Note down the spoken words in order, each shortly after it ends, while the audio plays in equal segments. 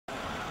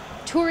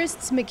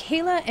Tourists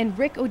Michaela and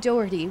Rick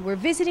O'Doherty were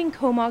visiting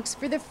Comox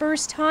for the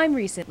first time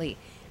recently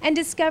and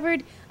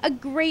discovered a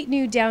great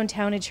new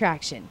downtown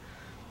attraction,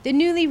 the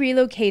newly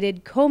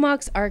relocated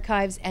Comox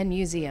Archives and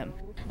Museum.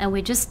 And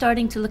we're just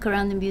starting to look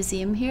around the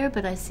museum here,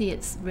 but I see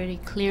it's really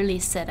clearly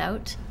set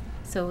out.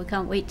 So we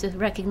can't wait to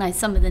recognize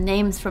some of the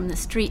names from the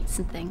streets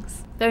and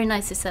things. Very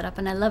nicely set up,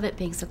 and I love it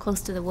being so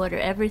close to the water.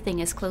 Everything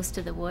is close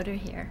to the water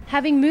here.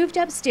 Having moved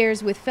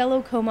upstairs with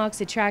fellow Comox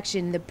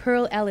attraction, the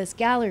Pearl Ellis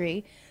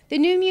Gallery, the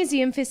new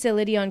museum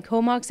facility on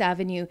Comox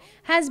Avenue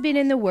has been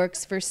in the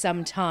works for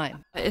some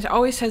time. It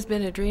always has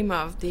been a dream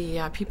of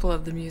the people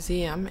of the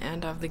museum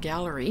and of the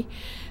gallery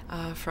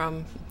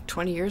from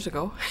 20 years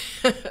ago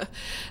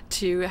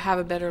to have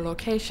a better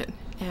location.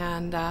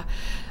 And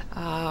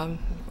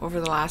over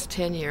the last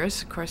 10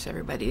 years, of course,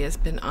 everybody has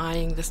been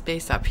eyeing the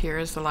space up here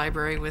as the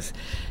library was,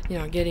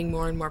 getting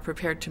more and more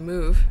prepared to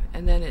move.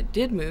 And then it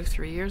did move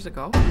 3 years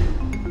ago.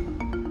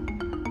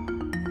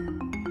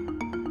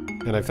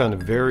 And I found it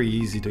very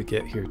easy to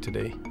get here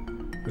today,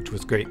 which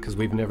was great because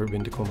we've never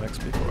been to Comox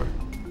before.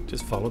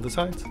 Just follow the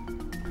signs.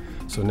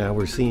 So now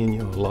we're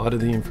seeing a lot of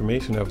the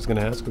information. I was going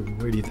to ask,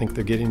 where do you think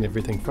they're getting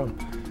everything from?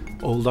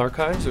 Old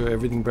archives or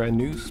everything brand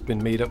new has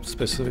been made up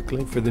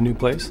specifically for the new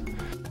place?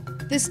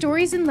 The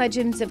stories and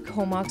legends of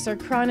Comox are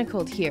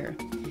chronicled here.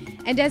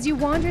 And as you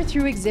wander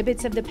through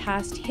exhibits of the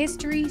past,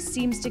 history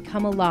seems to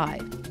come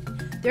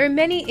alive. There are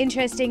many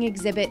interesting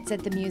exhibits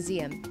at the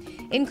museum,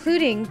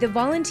 including the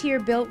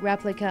volunteer-built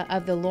replica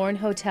of the Lorne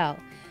Hotel,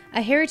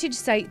 a heritage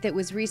site that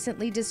was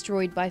recently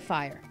destroyed by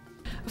fire.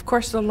 Of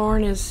course, the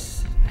Lorne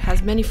has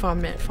many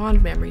fond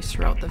memories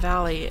throughout the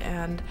valley,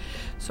 and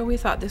so we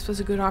thought this was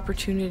a good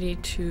opportunity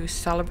to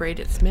celebrate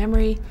its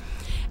memory.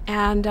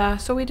 And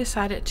so we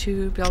decided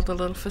to build a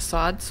little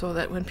facade so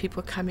that when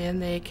people come in,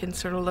 they can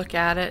sort of look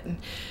at it and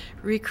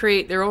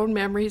recreate their own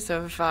memories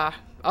of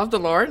the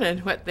Lorne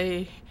and what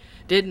they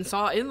did and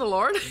saw in the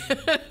Lorne,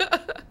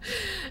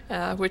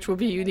 which will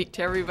be unique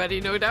to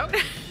everybody, no doubt.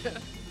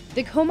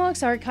 The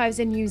Comox Archives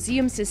and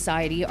Museum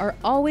Society are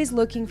always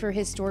looking for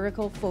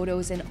historical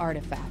photos and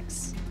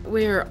artifacts.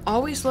 We're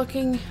always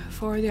looking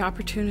for the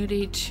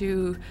opportunity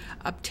to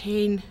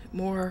obtain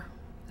more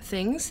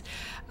things.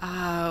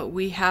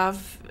 We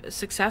have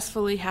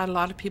successfully had a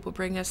lot of people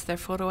bring us their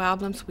photo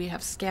albums. We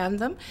have scanned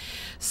them.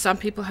 Some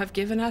people have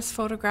given us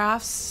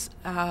photographs.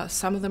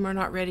 Some of them are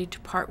not ready to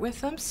part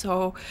with them.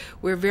 So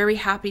we're very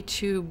happy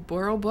to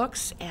borrow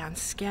books and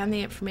scan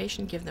the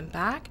information, give them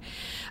back.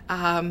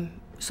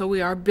 So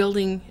we are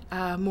building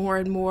more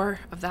and more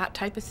of that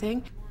type of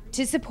thing.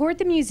 To support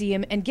the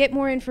museum and get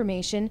more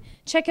information,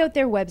 check out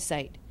their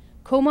website,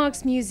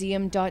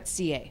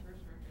 comoxmuseum.ca.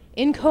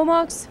 In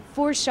Comox,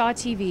 for Shaw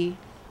TV,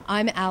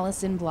 I'm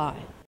Allison Bly.